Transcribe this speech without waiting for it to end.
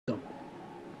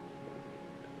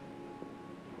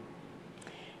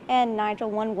And Nigel,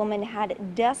 one woman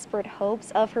had desperate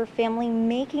hopes of her family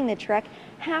making the trek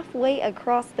halfway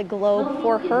across the globe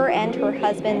for her and her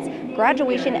husband's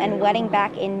graduation and wedding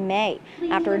back in May.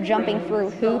 After jumping through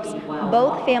hoops,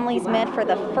 both families met for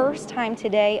the first time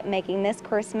today, making this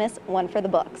Christmas one for the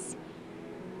books.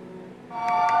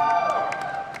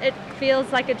 It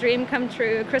feels like a dream come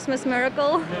true, a Christmas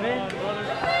miracle.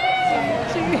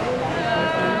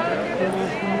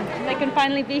 They can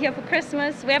finally be here for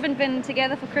Christmas. We haven't been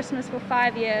together for Christmas for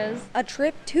 5 years. A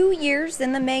trip 2 years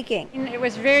in the making. It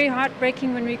was very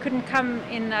heartbreaking when we couldn't come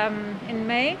in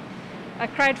May. I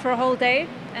cried for a whole day,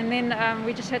 and then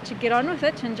we just had to get on with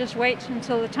it and just wait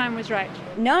until the time was right.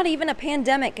 Not even a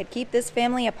pandemic could keep this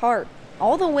family apart.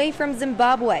 All the way from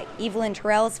Zimbabwe, Evelyn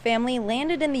Terrell's family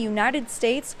landed in the United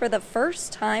States for the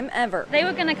first time ever. They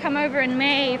were going to come over in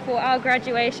May for our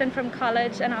graduation from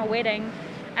college and our wedding.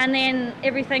 And then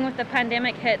everything with the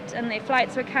pandemic hit and their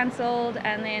flights were cancelled,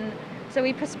 and then so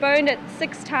we postponed it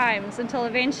 6 times until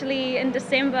eventually in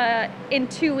December, in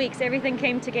 2 weeks, everything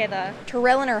came together.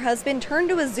 Terrell and her husband turned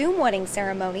to a Zoom wedding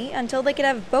ceremony until they could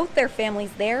have both their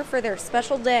families there for their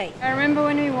special day. I remember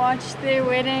when we watched their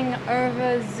wedding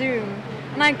over Zoom,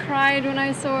 and I cried when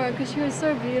I saw her because she was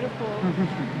so beautiful.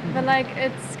 But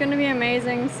it's going to be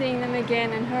amazing seeing them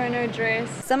again and her in her dress.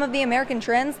 Some of the American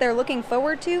trends they're looking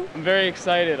forward to? I'm very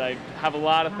excited. I have a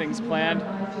lot of things planned.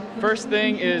 First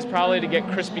thing is probably to get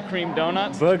Krispy Kreme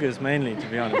donuts. Burgers mainly, to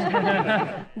be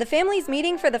honest. The family's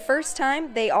meeting for the first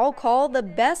time they all call the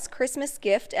best Christmas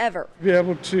gift ever. To be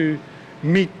able to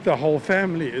meet the whole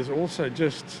family is also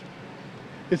just,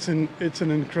 it's an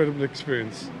incredible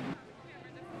experience.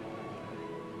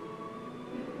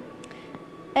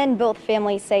 And both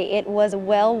families say it was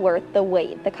well worth the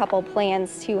wait. The couple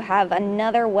plans to have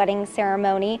another wedding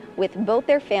ceremony with both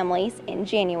their families in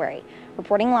January.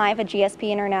 Reporting live at GSP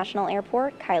International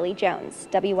Airport, Kylie Jones,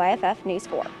 WYFF News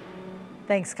 4.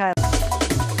 Thanks, Kylie.